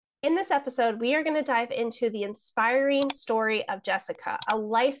In this episode, we are going to dive into the inspiring story of Jessica, a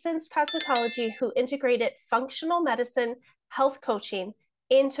licensed cosmetology who integrated functional medicine health coaching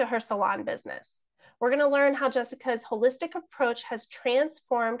into her salon business. We're going to learn how Jessica's holistic approach has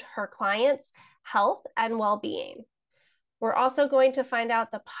transformed her clients' health and well-being. We're also going to find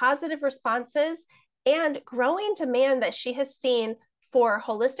out the positive responses and growing demand that she has seen for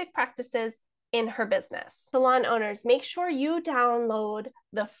holistic practices in her business. Salon owners, make sure you download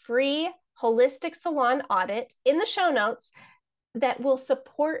the free holistic salon audit in the show notes that will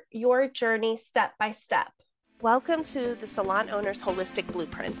support your journey step by step. Welcome to the Salon Owner's Holistic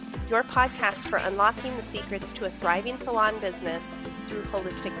Blueprint, your podcast for unlocking the secrets to a thriving salon business through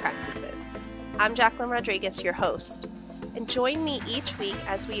holistic practices. I'm Jacqueline Rodriguez, your host. And join me each week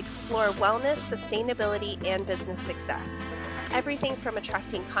as we explore wellness, sustainability, and business success. Everything from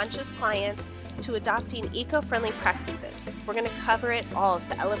attracting conscious clients to adopting eco-friendly practices. We're going to cover it all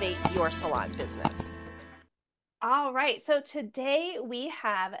to elevate your salon business. All right, so today we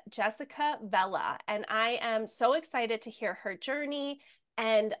have Jessica Vela, and I am so excited to hear her journey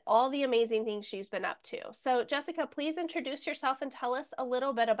and all the amazing things she's been up to. So Jessica, please introduce yourself and tell us a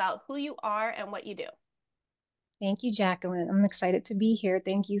little bit about who you are and what you do. Thank you, Jacqueline. I'm excited to be here.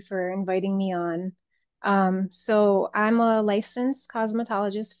 Thank you for inviting me on. So I'm a licensed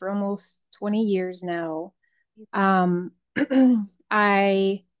cosmetologist for almost 20 years now. Um,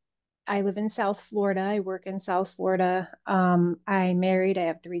 I I live in South Florida. I work in South Florida. I'm married. I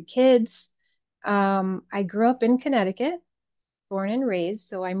have three kids. I grew up in Connecticut, born and raised.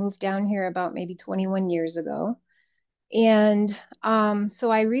 So I moved down here about maybe 21 years ago. And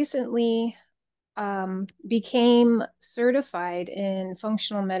so I recently became certified in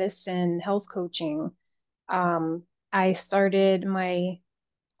functional medicine health coaching. Um, I started my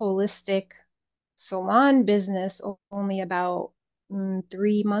holistic salon business only about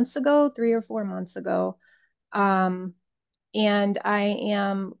 3 months ago, 3 or 4 months ago. Um, and I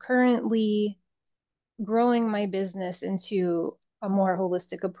am currently growing my business into a more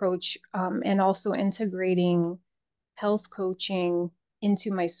holistic approach, and also integrating health coaching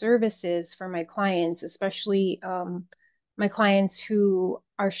into my services for my clients, especially my clients who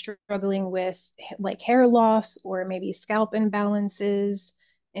are struggling with like hair loss or maybe scalp imbalances,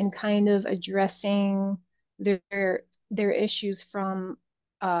 and kind of addressing their issues from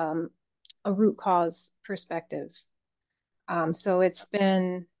um, a root cause perspective. So it's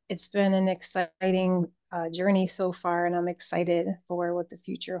been an exciting journey so far, and I'm excited for what the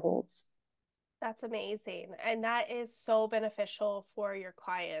future holds. That's amazing. And that is so beneficial for your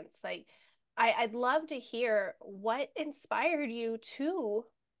clients. Like, I'd love to hear what inspired you to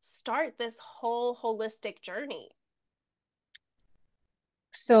start this whole holistic journey.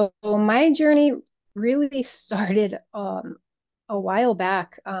 So my journey really started a while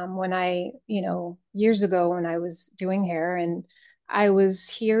back, when years ago when I was doing hair, and I was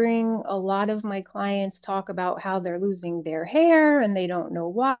hearing a lot of my clients talk about how they're losing their hair and they don't know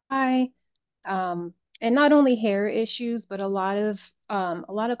why. Um, and not only hair issues, but a lot of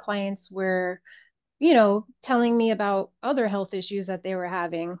clients were, telling me about other health issues that they were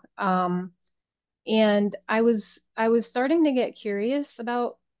having. And I was starting to get curious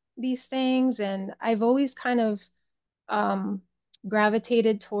about these things, and I've always kind of um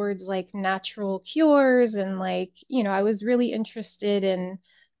gravitated towards like natural cures, and like, I was really interested in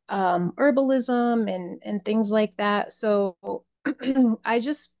herbalism and things like that. So I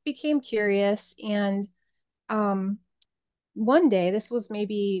just became curious, and um one day, this was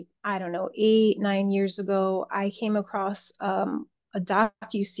maybe, I don't know, 8, 9 years ago, I came across a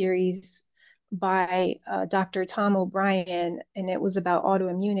docu-series by Dr. Tom O'Brien, and it was about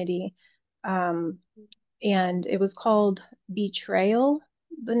autoimmunity. Um, and it was called Betrayal,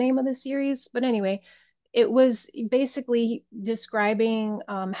 the name of the series. But anyway, it was basically describing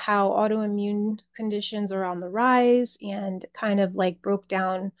how autoimmune conditions are on the rise, and kind of like broke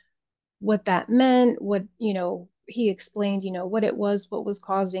down what that meant, he explained, what it was, what was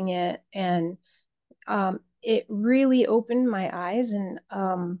causing it. And it really opened my eyes, and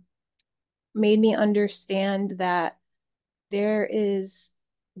made me understand that there is,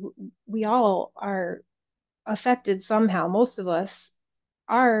 we all are affected somehow. Most of us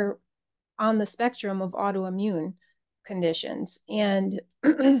are on the spectrum of autoimmune conditions. And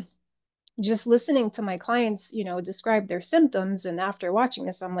just listening to my clients, describe their symptoms, and after watching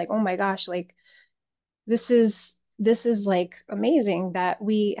this, I'm like, oh my gosh, like this is like amazing that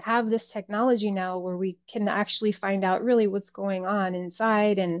we have this technology now where we can actually find out really what's going on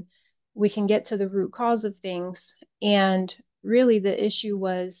inside, and we can get to the root cause of things. And really the issue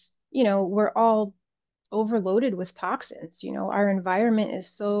was, we're all overloaded with toxins. You know, our environment is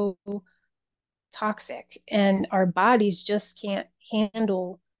so toxic and our bodies just can't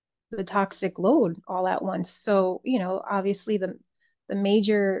handle the toxic load all at once. So, you know, obviously the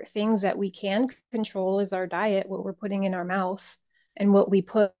major things that we can control is our diet, what we're putting in our mouth and what we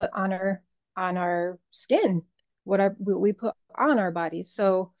put on our skin, what we put on our bodies.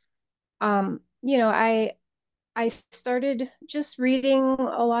 So, you know, I started just reading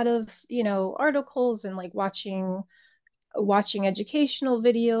a lot of, you know, articles and like watching educational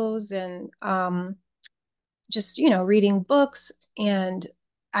videos and just, you know, reading books. And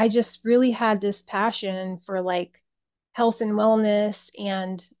I just really had this passion for like health and wellness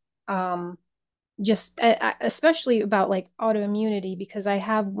and um, just especially about like autoimmunity because I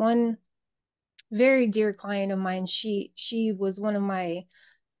have one very dear client of mine. She was one of my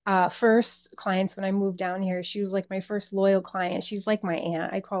first clients when I moved down here. She was like my first loyal client. She's like my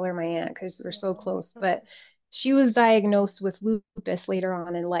aunt. I call her my aunt because we're so Oh, close. But she was diagnosed with lupus later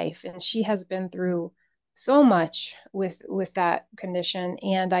on in life, and she has been through so much with that condition.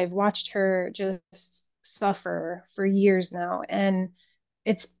 And I've watched her just suffer for years now, and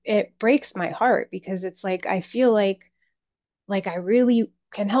it breaks my heart because it's like I feel like I really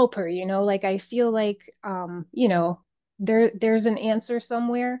can help her, you know, like I feel like you know, there's an answer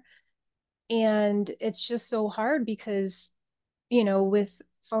somewhere and it's just so hard because, you know, with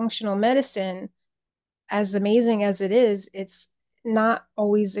functional medicine, as amazing as it is, it's not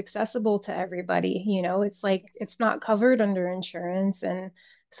always accessible to everybody. You know, it's like it's not covered under insurance. And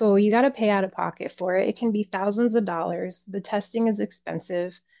so you got to pay out of pocket for it. It can be thousands of dollars. The testing is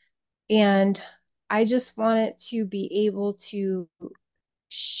expensive. And I just wanted to be able to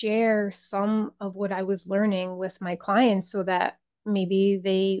share some of what I was learning with my clients so that maybe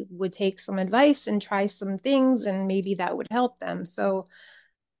they would take some advice and try some things and maybe that would help them. So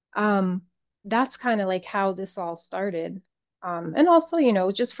um that's kind of like how this all started. And also, you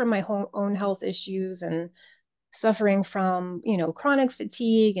know, just from my own health issues and suffering from, you know, chronic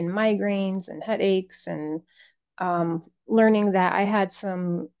fatigue and migraines and headaches and learning that I had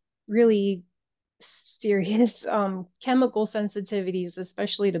some really serious chemical sensitivities,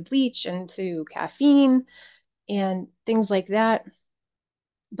 especially to bleach and to caffeine and things like that.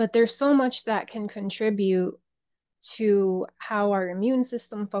 But there's so much that can contribute to how our immune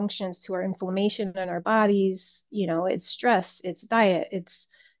system functions, to our inflammation in our bodies. You know, it's stress, it's diet, it's,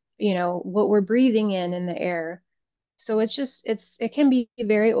 you know, what we're breathing in the air. So it's just, it can be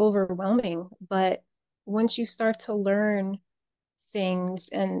very overwhelming. But once you start to learn things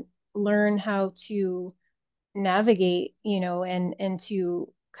and learn how to navigate, you know, and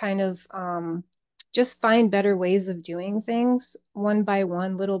to kind of just find better ways of doing things one by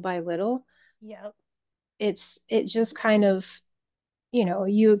one, little by little. yep. It just kind of, you know,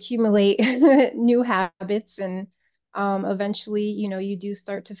 you accumulate new habits and eventually, you know, you do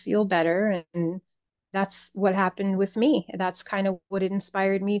start to feel better. And that's what happened with me. That's kind of what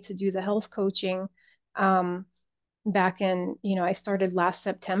inspired me to do the health coaching. Um, Back in, you know, I started last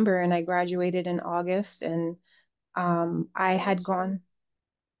September and I graduated in August and I had Congratulations. gone,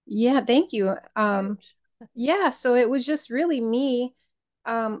 yeah, thank you. Huge. Yeah, so it was just really me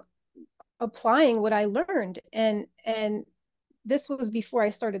um, applying what I learned, and this was before I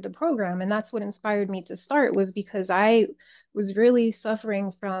started the program, and that's what inspired me to start was because I was really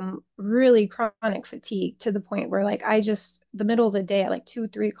suffering from really chronic fatigue to the point where like I just the middle of the day at like 2,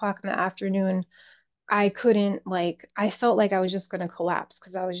 3 o'clock in the afternoon, I couldn't like I felt like I was just gonna collapse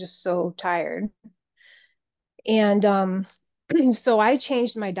because I was just so tired. And so I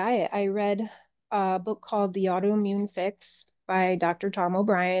changed my diet. I read a book called The Autoimmune Fix by Dr. Tom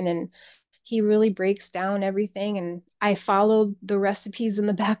O'Brien, and he really breaks down everything. And I followed the recipes in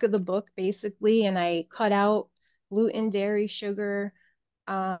the back of the book basically, and I cut out gluten, dairy, sugar,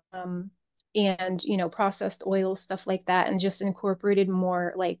 um, and you know, processed oils, stuff like that, and just incorporated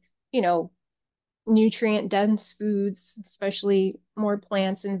more like, you know, nutrient dense foods, especially more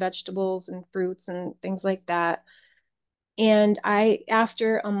plants and vegetables and fruits and things like that. And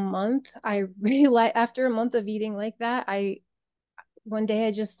after a month, I realized, after a month of eating like that, one day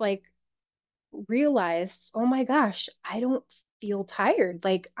I just like realized, oh my gosh, I don't feel tired.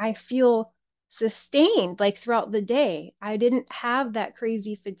 Like I feel sustained like throughout the day. I didn't have that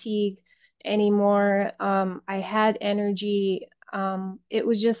crazy fatigue anymore. I had energy. It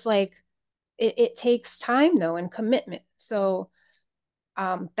was just like, it takes time though and commitment. So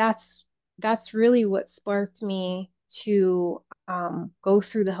that's really what sparked me to go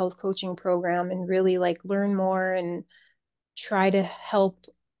through the health coaching program and really like learn more and try to help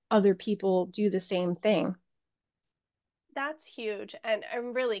other people do the same thing. That's huge. And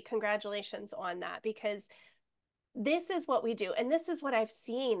really, congratulations on that, because this is what we do. And this is what I've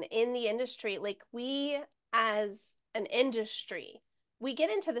seen in the industry. Like, we, as an industry, we get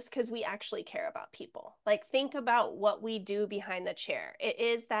into this because we actually care about people. Like, think about what we do behind the chair. It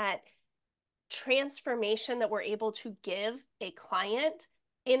is that transformation that we're able to give a client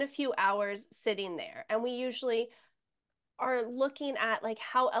in a few hours sitting there. And we usually are looking at like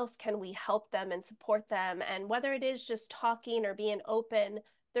how else can we help them and support them, and whether it is just talking or being open,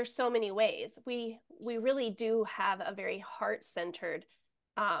 there's so many ways. We really do have a very heart-centered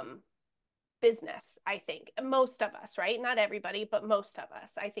um business, I think. Most of us, right? Not everybody, but most of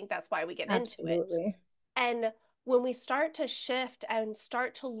us. I think that's why we get into it. Absolutely. And when we start to shift and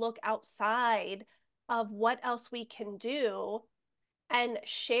start to look outside of what else we can do and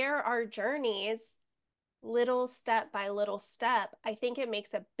share our journeys little step by little step, I think it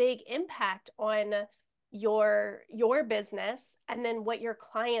makes a big impact on your business and then what your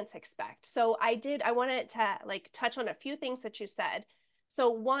clients expect. So I wanted to like touch on a few things that you said.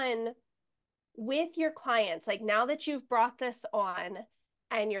 So one, with your clients, like now that you've brought this on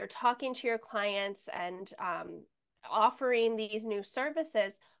and you're talking to your clients and offering these new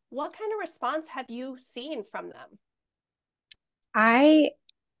services, what kind of response have you seen from them? I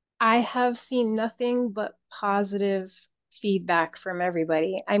I have seen nothing but positive feedback from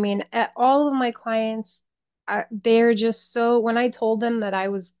everybody. I mean, all of my clients, they're just so, when I told them that I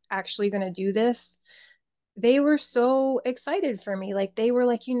was actually going to do this, they were so excited for me. Like, they were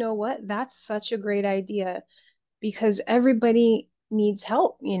like, you know what? That's such a great idea because everybody needs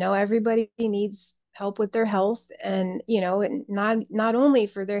help, everybody needs help with their health and, and not only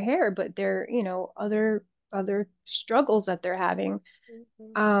for their hair, but their, other struggles that they're having.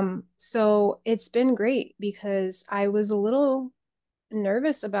 Mm-hmm. So it's been great because I was a little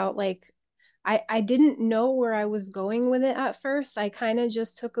nervous about like I didn't know where I was going with it at first. I kind of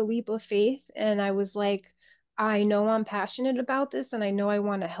just took a leap of faith and I was like, I know I'm passionate about this and I know I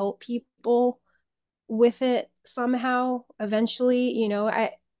want to help people with it somehow eventually,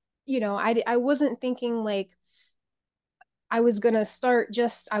 I wasn't thinking like I was gonna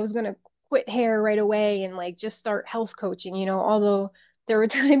quit hair right away and like just start health coaching, although there were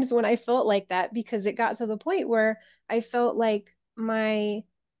times when I felt like that because it got to the point where I felt like my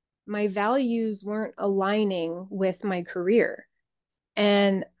values weren't aligning with my career.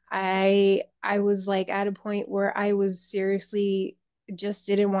 And I was like at a point where I was seriously just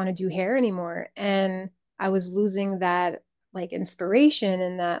didn't want to do hair anymore. And I was losing that like inspiration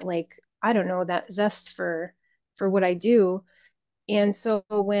and that like, I don't know, that zest for what I do. And so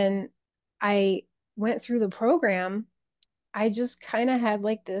when I went through the program, I just kind of had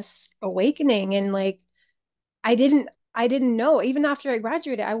like this awakening and like I didn't know even after I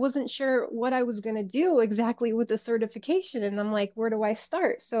graduated, I wasn't sure what I was going to do exactly with the certification and I'm like, where do I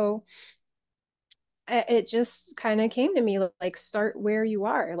start? So it just kind of came to me like start where you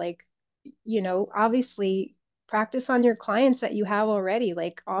are. Like, obviously practice on your clients that you have already,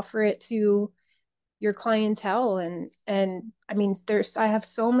 like offer it to your clientele and I mean I have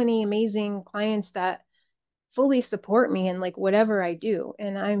so many amazing clients that fully support me in like whatever I do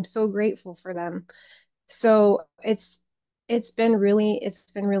and I'm so grateful for them. So it's been really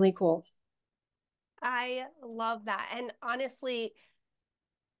cool. I love that. And honestly,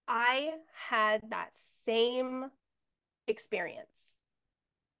 I had that same experience.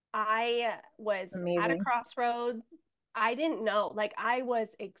 I was at a Amazing. crossroad. I didn't know, like, I was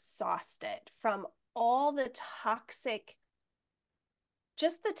exhausted from all the toxic,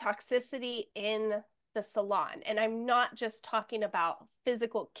 just the toxicity in the salon. And I'm not just talking about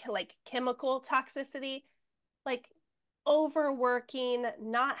physical, like chemical toxicity, like overworking,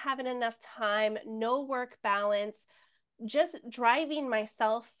 not having enough time, no work balance, just driving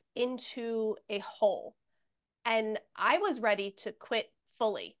myself into a hole. And I was ready to quit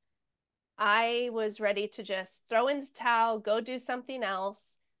fully. I was ready to just throw in the towel, go do something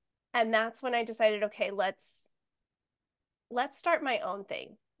else. And that's when I decided, okay, let's start my own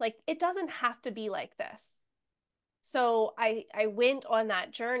thing. Like, it doesn't have to be like this. So I went on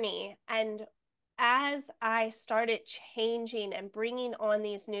that journey, and as I started changing and bringing on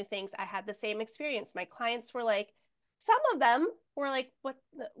these new things, I had the same experience. My clients were like, some of them were like,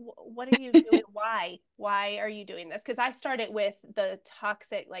 what are you doing? Why are you doing this? Because I started with the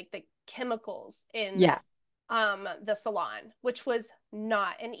toxic, like the chemicals in Yeah. the salon, which was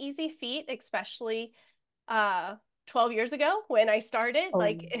not an easy feat, especially uh 12 years ago when I started. Oh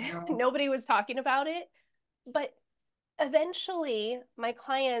Like, no. nobody was talking about it. But eventually my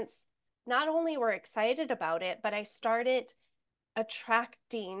clients not only were excited about it, but I started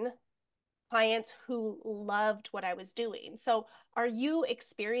attracting clients who loved what I was doing. So are you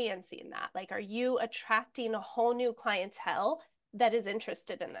experiencing that? Like, are you attracting a whole new clientele that is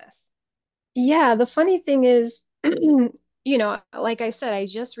interested in this? Yeah, the funny thing is, like I said, I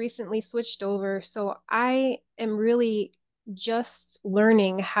just recently switched over, so I am really just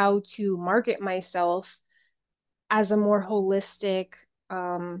learning how to market myself as a more holistic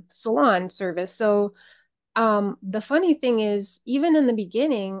salon service. So the funny thing is, even in the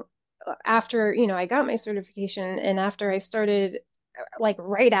beginning, after, I got my certification and after I started, like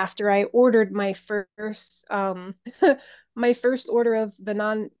right after I ordered my first my first order of the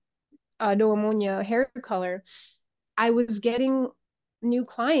non no ammonia hair color, I was getting new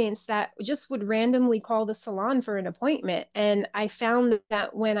clients that just would randomly call the salon for an appointment. And I found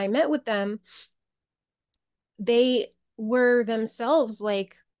that when I met with them, they were themselves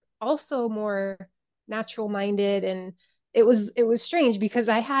like also more natural minded, and it was strange because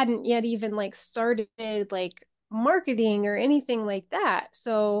I hadn't yet even like started like marketing or anything like that.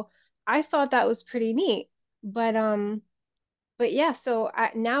 So I thought that was pretty neat. But yeah, so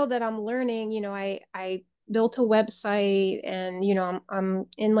now that I'm learning, I built a website, and I'm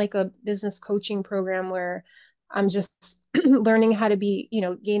in like a business coaching program where I'm just learning how to be,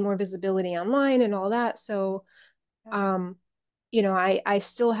 gain more visibility online and all that. So Yeah. um, I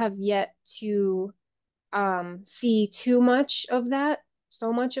still have yet to see too much of that,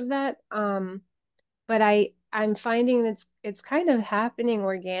 so much of that. But I'm finding that it's kind of happening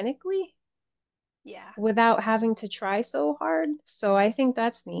organically Yeah. without having to try so hard. So I think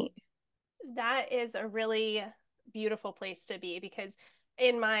that's neat. That is a really beautiful place to be because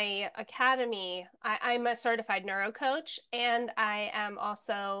in my academy, I'm a certified neuro coach and I am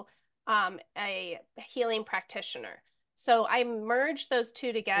also a healing practitioner. So I merge those two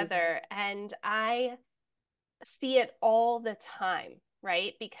Amazing. together and I see it all the time,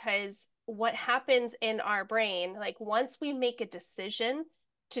 right? Because what happens in our brain, like once we make a decision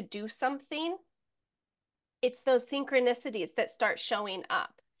to do something, it's those synchronicities that start showing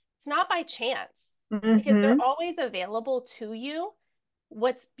up. It's not by chance because they're Mm-hmm. always available to you.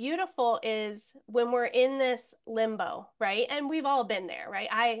 What's beautiful is when we're in this limbo, right? And we've all been there,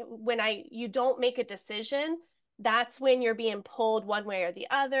 right? You don't make a decision, that's when you're being pulled one way or the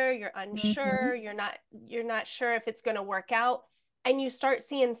other. You're Mm-hmm. unsure, you're not sure if it's going to work out. And you start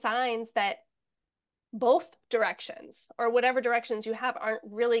seeing signs that both directions or whatever directions you have aren't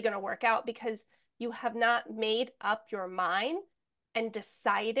really going to work out because you have not made up your mind and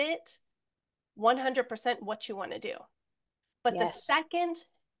decided 100% what you want to do. But the Yes. second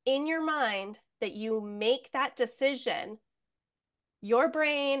in your mind that you make that decision, your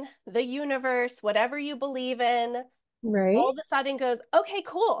brain, the universe, whatever you believe in, all Right. of a sudden goes, okay,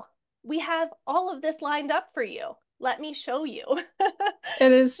 cool. We have all of this lined up for you. Let me show you.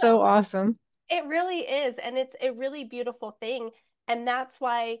 It is So so awesome. it really is. And it's a really beautiful thing. And that's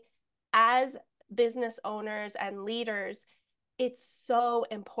why, as business owners and leaders, it's so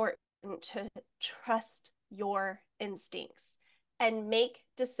important to trust your instincts and make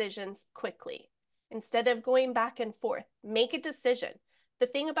decisions quickly. Instead of going back and forth, make a decision. The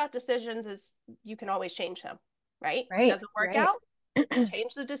thing about decisions is you can always change them, right? Right. Doesn't work Right. out,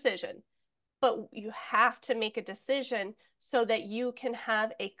 change the decision. But you have to make a decision so that you can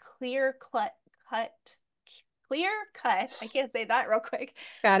have a cut, clear cut, I can't say that real quick,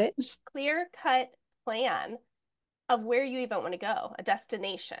 Got it. clear cut plan of where you even want to go, a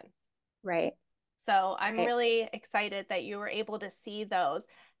destination. Right. So I'm Right. really excited that you were able to see those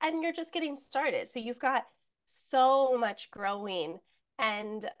and you're just getting started. So you've got so much growing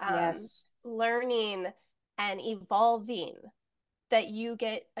and Yes. learning and evolving that you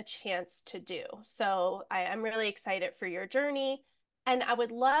get a chance to do. So I'm really excited for your journey. And I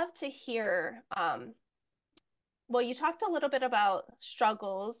would love to hear, well, you talked a little bit about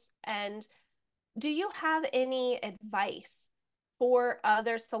struggles, and do you have any advice for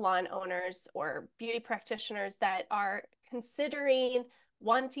other salon owners or beauty practitioners that are considering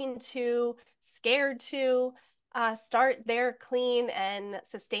wanting to, scared to start their clean and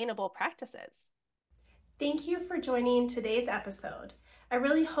sustainable practices? Thank you for joining today's episode. I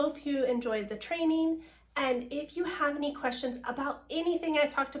really hope you enjoyed the training. And if you have any questions about anything I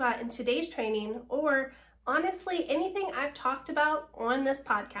talked about in today's training, or honestly, anything I've talked about on this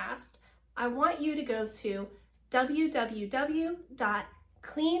podcast, I want you to go to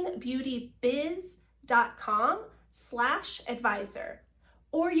www.cleanbeautybiz.com/advisor.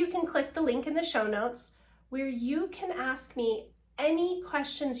 Or you can click the link in the show notes where you can ask me any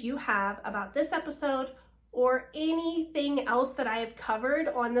questions you have about this episode or anything else that I have covered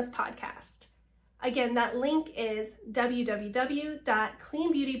on this podcast. Again, that link is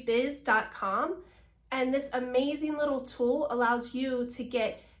www.cleanbeautybiz.com. And this amazing little tool allows you to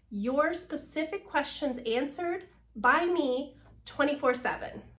get your specific questions answered by me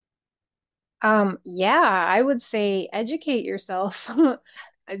 24/7. Yeah, I would say educate yourself.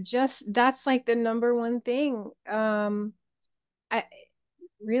 Just that's like the number one thing. I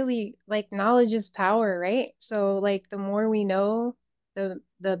really like knowledge is power, right? So like the more we know, the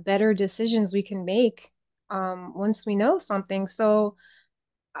better decisions we can make once we know something. So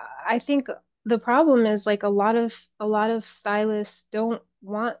I think the problem is like a lot of stylists don't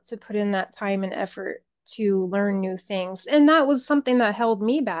want to put in that time and effort to learn new things. And that was something that held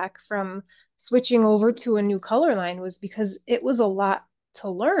me back from switching over to a new color line was because it was a lot to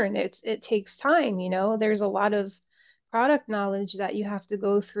learn. It takes time, you know. There's a lot of product knowledge that you have to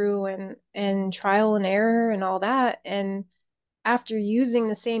go through and trial and error and all that. And after using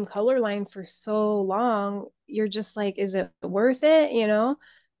the same color line for so long, you're just like, is it worth it, you know?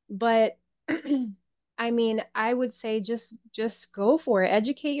 But I mean, I would say just go for it.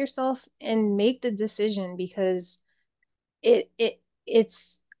 Educate yourself and make the decision because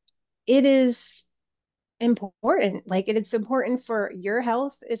it's it is important. Like it's important for your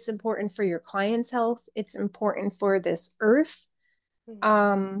health, it's important for your client's health, it's important for this earth.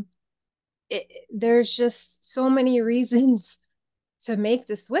 Um, there's just so many reasons to make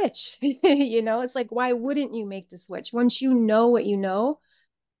the switch. You know, it's like why wouldn't you make the switch? Once you know what you know,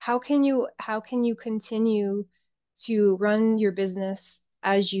 how can you continue to run your business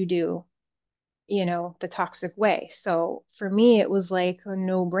as you do, you know, the toxic way? So for me, it was like a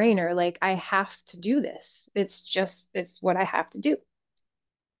no-brainer. Like I have to do this. It's what I have to do.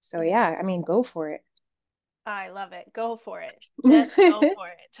 So yeah, I mean, go for it. I love it. Go for it. Just go for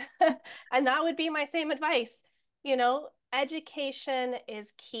it. And that would be my same advice. Education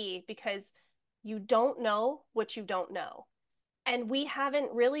is key because you don't know what you don't know. And we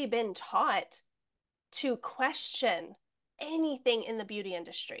haven't really been taught to question anything in the beauty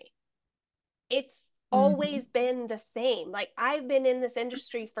industry. It's Mhm. always been the same. Like I've been in this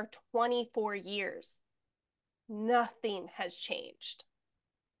industry for 24 years. Nothing has changed.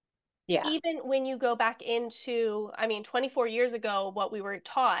 Yeah, Even when you go back into, I mean, 24 years ago, what we were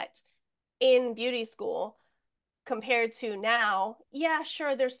taught in beauty school compared to now, yeah,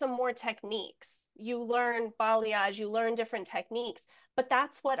 sure, there's some more techniques. You learn balayage, you learn different techniques, but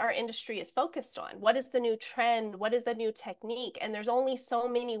that's what our industry is focused on. What is the new trend? What is the new technique? And there's only so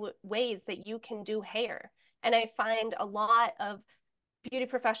many ways that you can do hair. And I find a lot of beauty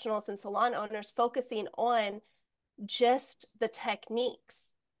professionals and salon owners focusing on just the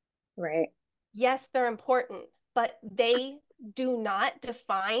techniques. right. Yes, they're important, but they do not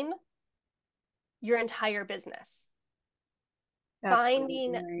define your entire business. Absolutely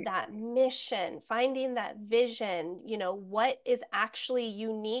Finding right. that mission, finding that vision, what is actually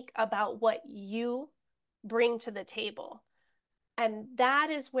unique about what you bring to the table. And that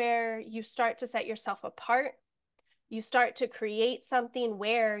is where you start to set yourself apart. You start to create something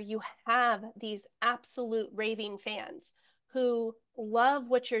where you have these absolute raving fans who love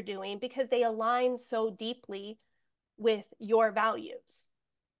what you're doing because they align so deeply with your values.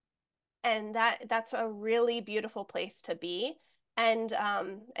 And that's a really beautiful place to be. And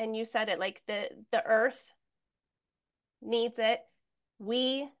you said it, like the earth needs it,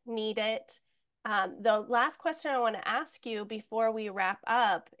 we need it. The last question I want to ask you before we wrap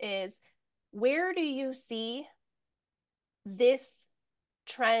up is, where do you see this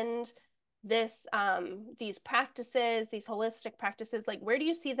trend, these practices, these holistic practices, like where do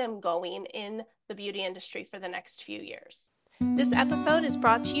you see them going in the beauty industry for the next few years? This episode is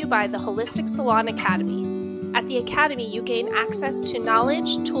brought to you by the Holistic Salon Academy. At the Academy, you gain access to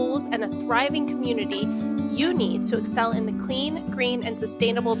knowledge, tools, and a thriving community you need to excel in the clean, green, and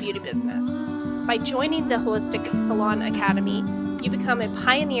sustainable beauty business. By joining the Holistic Salon Academy, you become a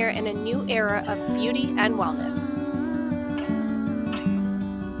pioneer in a new era of beauty and wellness.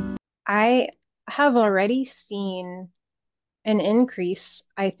 I have already seen an increase,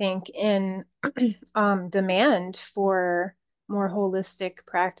 I think, in demand for more holistic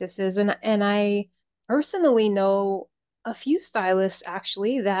practices. And I personally know a few stylists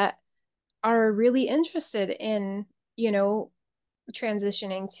actually that are really interested in, you know,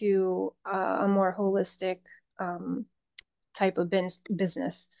 transitioning to a more holistic um, type of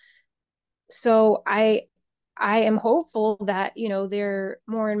business. So I am hopeful that, you know, there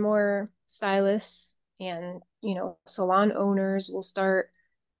more and more stylists and, you know, salon owners will start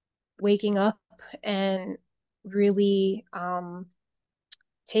waking up and really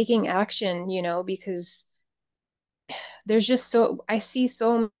taking action, you know, because there's just so I see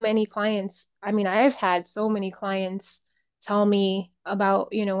so many clients. I mean, I've had so many clients tell me about,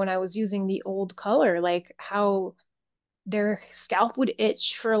 when I was using the old color, like how their scalp would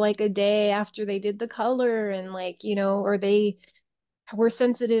itch for like a day after they did the color, and like, or they were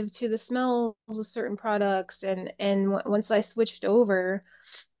sensitive to the smells of certain products. And once I switched over,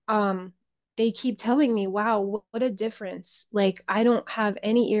 um, they keep telling me, wow, what a difference. Like, I don't have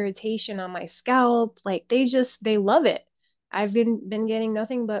any irritation on my scalp. Like, they love it. I've been getting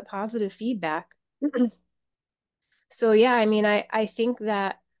nothing but positive feedback. So yeah, I mean, I think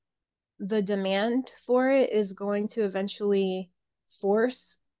that the demand for it is going to eventually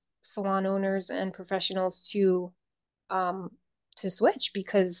force salon owners and professionals um to switch,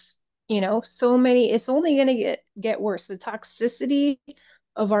 because so many, it's only going to get worse. The toxicity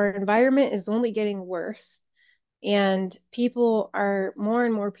of our environment is only getting worse, and more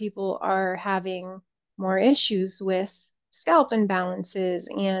and more people are having more issues with scalp imbalances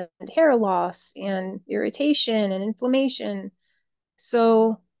and hair loss and irritation and inflammation.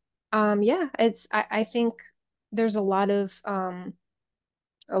 So yeah, I think there's a lot of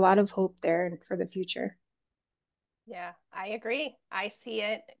hope there for the future. Yeah, I agree. I see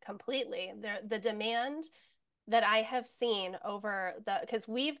it completely. The demand that I have seen over because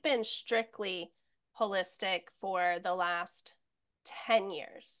we've been strictly holistic for the last 10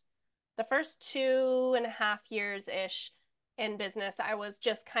 years. The first 2.5 years ish in business, I was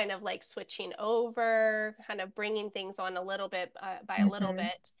just kind of like switching over, kind of bringing things on a little bit by a little Hmm.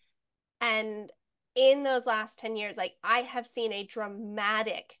 bit. And in those last 10 years, like I have seen a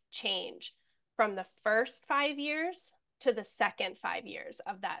dramatic change from the first 5 years to the second 5 years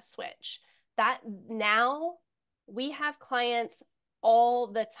of that switch. That now we have clients all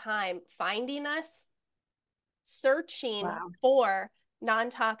the time finding us, searching Wow. for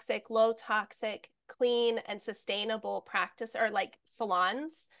non toxic, low toxic, clean, and sustainable practice or like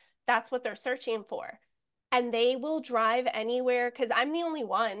salons. That's what they're searching for. And they will drive anywhere because I'm the only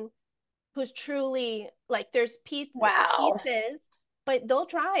one who's truly like there's Wow. pieces, but they'll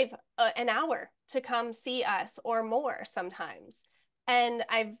drive an hour to come see us or more sometimes. And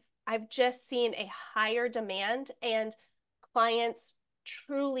I've just seen a higher demand and clients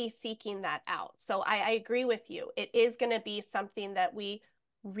truly seeking that out. So I agree with you. It is going to be something that we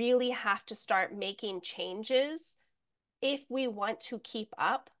really have to start making changes if we want to keep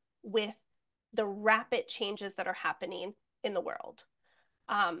up with the rapid changes that are happening in the world.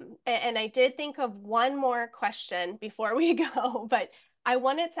 And I did think of one more question before we go, but I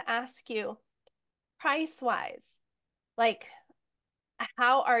wanted to ask you price wise, like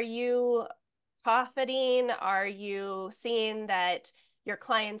how are you profiting? Are you seeing that your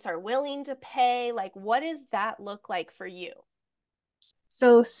clients are willing to pay? Like, what does that look like for you?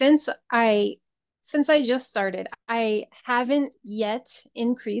 So since I just started, I haven't yet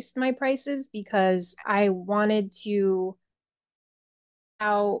increased my prices because I wanted to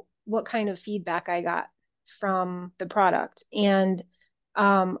out what kind of feedback I got from the product. And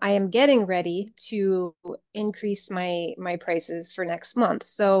I am getting ready to increase my prices for next month.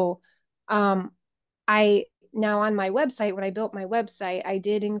 So um, I now on my website, when I built my website, I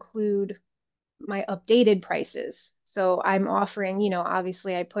did include my updated prices. So I'm offering,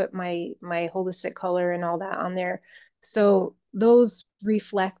 obviously I put my holistic color and all that on there. So those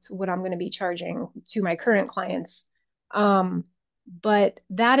reflect what I'm going to be charging to my current clients. Um, but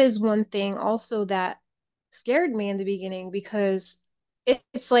that is one thing also that scared me in the beginning, because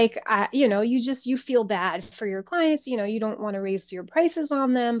it's like you feel bad for your clients, you don't want to raise your prices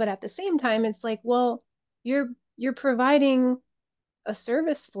on them, but at the same time it's like, well, you're providing a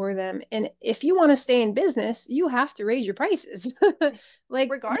service for them. And if you want to stay in business, you have to raise your prices. Like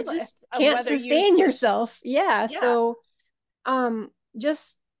you just Regardless of can't whether you sustain switch. yourself. Yeah. Yeah. So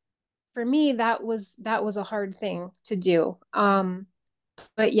just for me, that was a hard thing to do.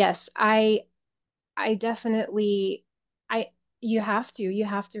 But yes, I definitely I you have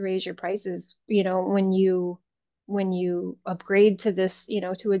to raise your prices, when you upgrade to this,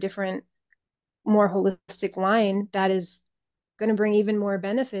 to a different, more holistic line that is going to bring even more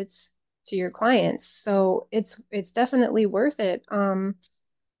benefits to your clients. So it's definitely worth it.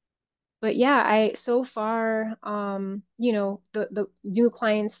 But yeah, I so far, the new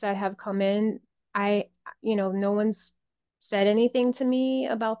clients that have come in, I, no one's said anything to me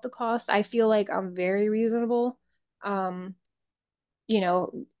about the cost. I feel like I'm very reasonable, um, you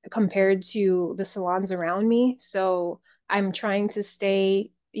know, compared to the salons around me. So I'm trying to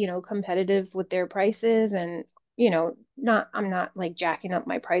stay, competitive with their prices, and, I'm not like jacking up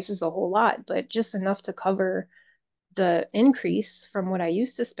my prices a whole lot, but just enough to cover the increase from what I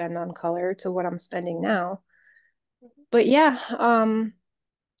used to spend on color to what I'm spending now. But yeah,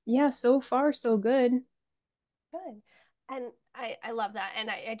 yeah, so far so good. Good. And I love that. And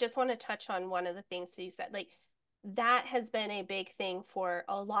I just want to touch on one of the things that you said. Like, that has been a big thing for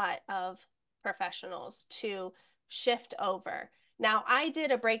a lot of professionals to shift over. Now, I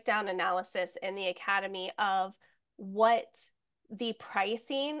did a breakdown analysis in the academy of what the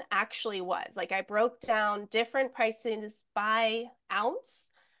pricing actually was. Like, I broke down different prices by ounce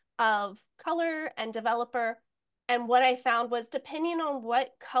of color and developer. And what I found was depending on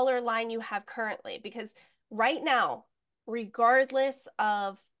what color line you have currently, because right now, regardless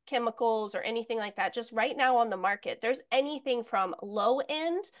of chemicals or anything like that, just right now on the market, there's anything from low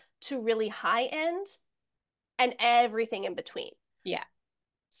end to really high end and everything in between. Yeah,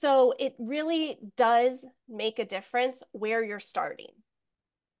 So it really does make a difference where you're starting.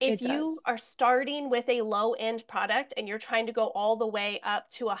 If it you does. are starting with a low end product and you're trying to go all the way up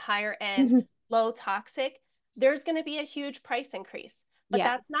to a higher end, low toxic, there's going to be a huge price increase. But Yeah,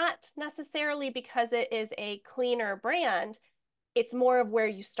 that's not necessarily because it is a cleaner brand. It's more of where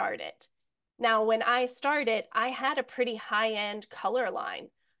you started. Now, when I started, I had a pretty high end color line.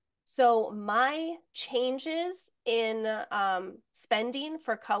 So my changes in spending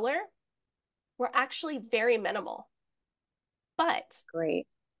for color were actually very minimal. But great.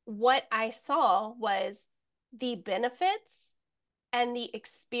 what I saw was the benefits and the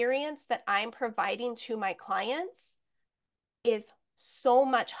experience that I'm providing to my clients is so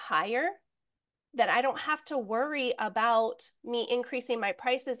much higher that I don't have to worry about me increasing my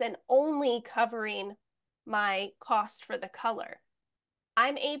prices and only covering my cost for the color.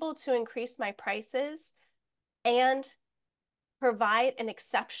 I'm able to increase my prices and provide an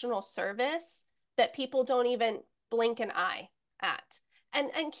exceptional service that people don't even blink an eye at. And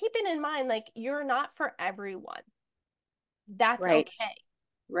keeping in mind, like, you're not for everyone. That's Right, okay.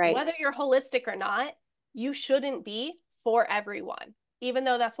 right. Whether you're holistic or not, you shouldn't be for everyone, even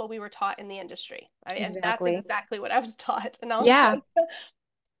though that's what we were taught in the industry. And that's Exactly. exactly what I was taught. And I'll tell Yeah, you,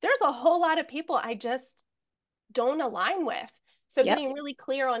 there's a whole lot of people I just don't align with. So yep, getting really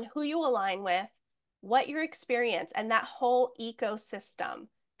clear on who you align with, what your experience, and that whole ecosystem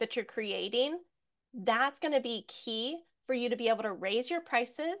that you're creating, that's going to be key for you to be able to raise your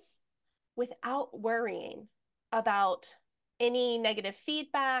prices without worrying about any negative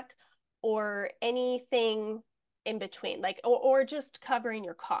feedback or anything in between, like, or just covering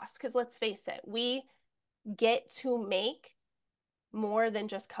your costs. Because let's face it, we get to make more than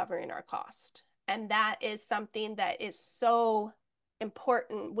just covering our cost. And that is something that is so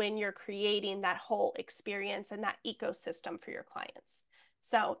important when you're creating that whole experience and that ecosystem for your clients.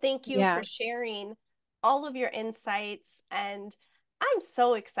 So, thank you for yeah. sharing all of your insights. And I'm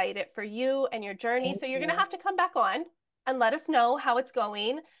so excited for you and your journey. Thank So, you're going to you. have to come back on and let us know how it's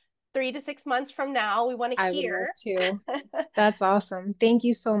going 3 to 6 months from now. We want to I would love hear. to. That's awesome. Thank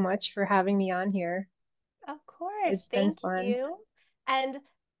you so much for having me on here. Of course. It's been Thank fun. you. And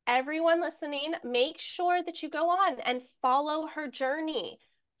everyone listening, make sure that you go on and follow her journey.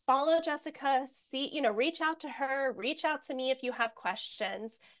 Follow Jessica, see, reach out to her, reach out to me if you have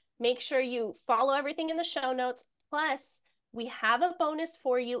questions. Make sure you follow everything in the show notes. Plus, we have a bonus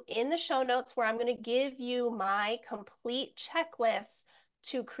for you in the show notes where I'm going to give you my complete checklist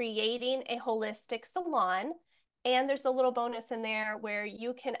to creating a holistic salon. And there's a little bonus in there where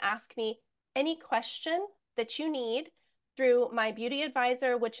you can ask me any question that you need through my beauty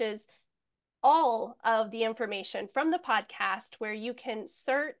advisor, which is all of the information from the podcast where you can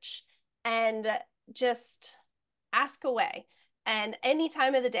search and just ask away and any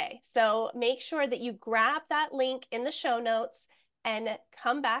time of the day. So make sure that you grab that link in the show notes and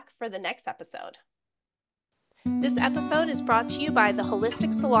come back for the next episode. This episode is brought to you by the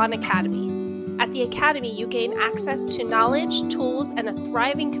Holistic Salon Academy. At the Academy, you gain access to knowledge, tools, and a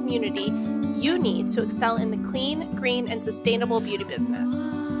thriving community you need to excel in the clean, green, and sustainable beauty business.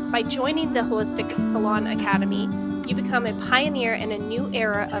 By joining the Holistic Salon Academy, you become a pioneer in a new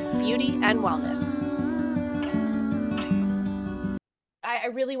era of beauty and wellness. I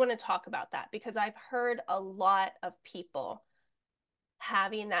really want to talk about that because I've heard a lot of people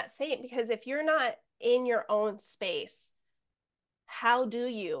having that same, because if you're not in your own space, how do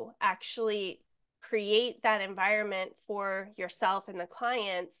you actually create that environment for yourself and the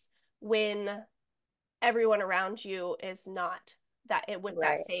clients when everyone around you is not that it with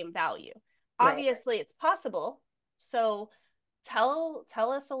that Right, same value? right. Obviously it's possible. So tell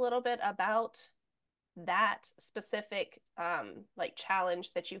us a little bit about that specific like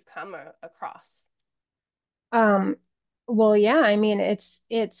challenge that you've come across. Um, well, yeah, I mean,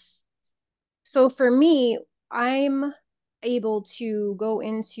 it's so for me, I'm able to go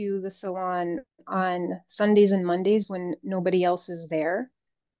into the salon on Sundays and Mondays when nobody else is there.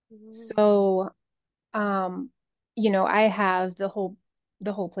 Mm. So, um, I have the whole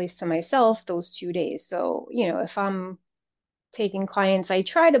place to myself those 2 days. So, if I'm taking clients, I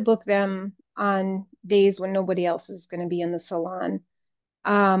try to book them on days when nobody else is going to be in the salon.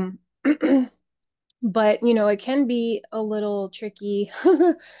 Um, but it can be a little tricky,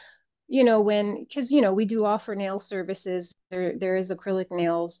 because we do offer nail services. There is acrylic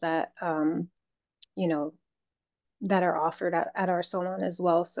nails that you know that are offered at our salon as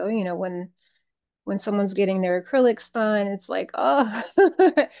well. So, when someone's getting their acrylics done, it's like, oh,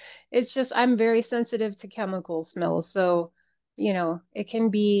 it's just I'm very sensitive to chemical smells. So, it can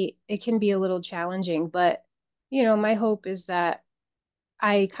be a little challenging, but my hope is that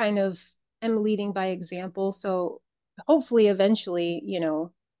I kind of am leading by example. So hopefully eventually,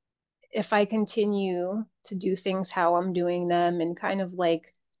 if I continue to do things how I'm doing them and kind of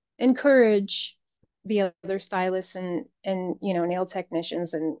like encourage the other stylists and nail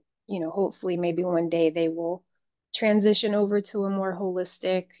technicians, and hopefully maybe one day they will transition over to a more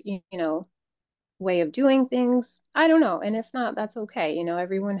holistic way of doing things. I don't know. And if not, that's okay.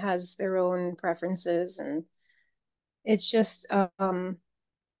 Everyone has their own preferences, and it's just I'm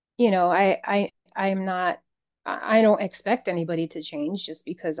not, I don't expect anybody to change just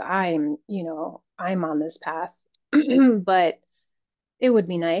because I'm on this path. But it would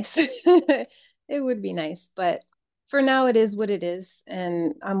be nice. It would be nice, but for now it is what it is,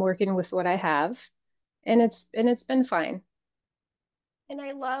 and I'm working with what I have, and it's been fine. And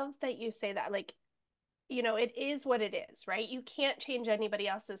I love that you say that. Like, it is what it is, right? You can't change anybody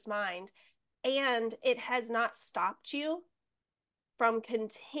else's mind. And it has not stopped you from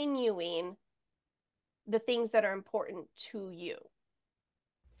continuing the things that are important to you.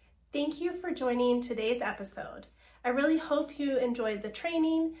 Thank you for joining today's episode. I really hope you enjoyed the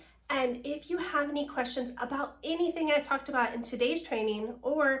training. And if you have any questions about anything I talked about in today's training,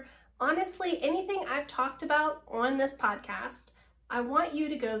 or honestly, anything I've talked about on this podcast, I want you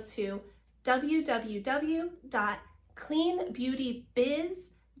to go to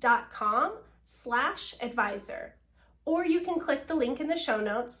www.cleanbeautybiz.com/advisor, or you can click the link in the show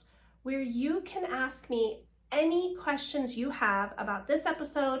notes where you can ask me any questions you have about this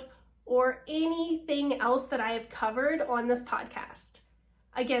episode or anything else that I have covered on this podcast.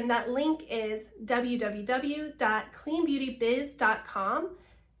 Again, that link is www.cleanbeautybiz.com,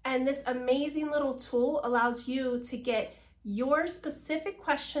 and this amazing little tool allows you to get your specific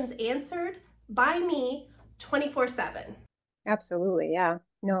questions answered by me 24/7. Absolutely. Yeah.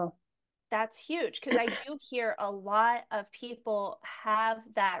 No. That's huge, because I do hear a lot of people have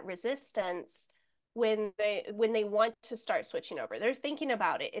that resistance when they want to start switching over. They're thinking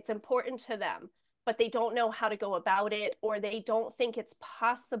about it. It's important to them, but they don't know how to go about it, or they don't think it's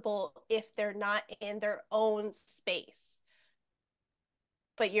possible if they're not in their own space.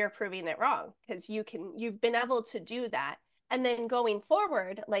 But you're proving it wrong, because you've been able to do that. And then going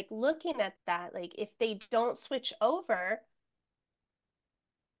forward, like looking at that, like if they don't switch over,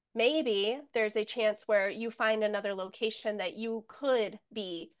 maybe there's a chance where you find another location that you could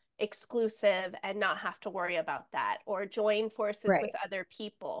be exclusive and not have to worry about that, or join forces with Right. other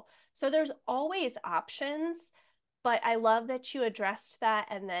people. So there's always options, but I love that you addressed that,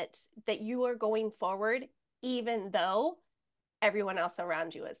 and that you are going forward even though everyone else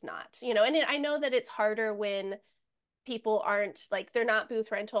around you is not. And I know that it's harder when people aren't, like, they're not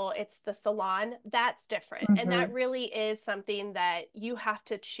booth rental, it's the salon. That's different. And that Hmm. really is something that you have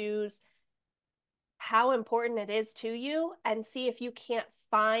to choose how important it is to you, and see if you can't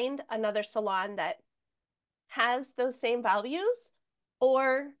find another salon that has those same values,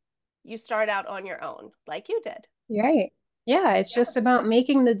 or you start out on your own like you did. Right. Yeah, it's Yeah. just about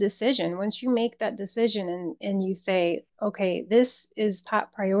making the decision. Once you make that decision and you say, okay, this is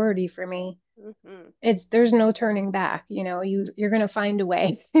top priority for me, Mm-hmm. there's no turning back. You're gonna find a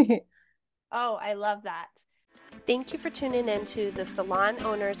way. Oh, I love that. Thank you for tuning in to the Salon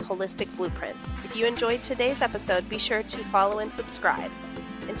Owner's Holistic Blueprint. If you enjoyed today's episode, be sure to follow and subscribe.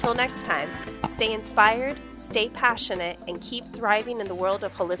 Until next time, stay inspired, stay passionate, and keep thriving in the world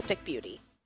of holistic beauty.